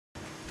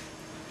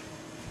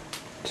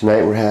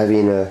Tonight we're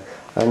having a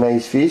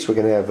nice feast. We're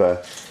going to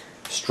have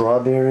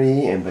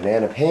strawberry and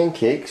banana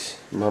pancakes.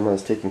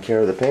 Mama's taking care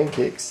of the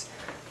pancakes,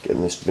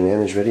 getting the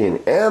bananas ready,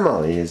 and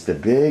Emily is the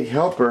big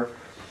helper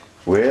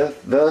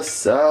with the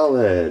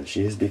salad.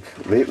 She has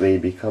lately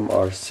become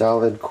our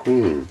salad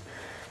queen.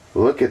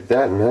 Look at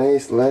that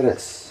nice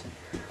lettuce.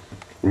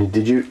 And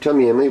did you tell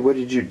me, Emily? What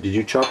did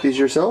you chop these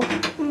yourself?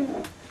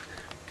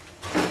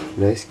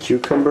 Nice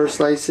cucumber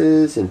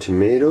slices and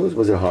tomatoes.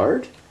 Was it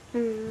hard?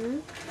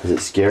 Was it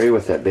scary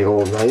with that big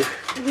old knife?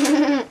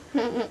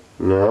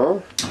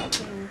 No?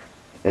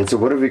 And so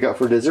what have we got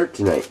for dessert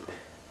tonight?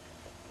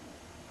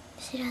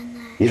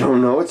 You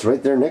don't know? It's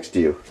right there next to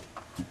you.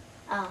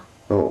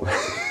 Oh.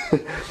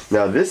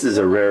 Now this is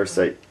a rare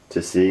sight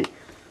to see.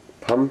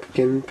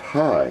 Pumpkin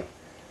pie.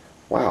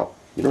 Wow.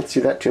 You don't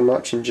see that too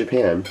much in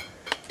Japan.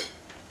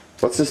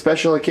 What's the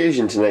special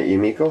occasion tonight,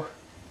 Yumiko?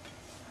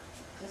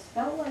 Just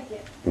felt like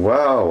it.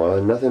 Wow.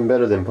 Well, nothing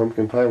better than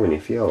pumpkin pie when you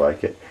feel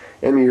like it.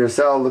 Emmy, your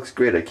salad looks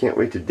great. I can't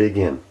wait to dig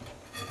in.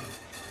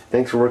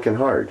 Thanks for working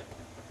hard.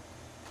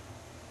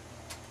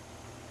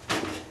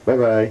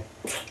 Bye-bye.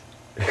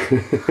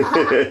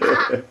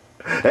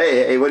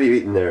 Hey, what are you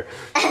eating there?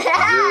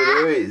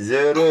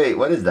 Zurui.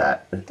 What is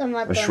that?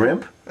 Tomato. A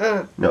shrimp?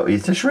 No,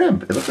 it's a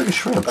shrimp. It looks like a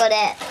shrimp.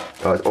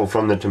 Oh,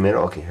 from the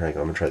tomato? Okay, here I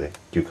go. I'm going to try the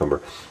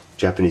cucumber.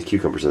 Japanese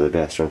cucumbers are the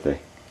best, aren't they?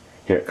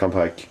 Here,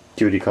 kanpai.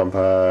 Cutie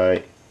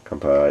kanpai.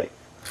 Kanpai.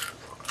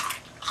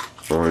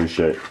 Orange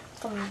shake.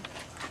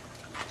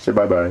 Say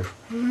bye-bye.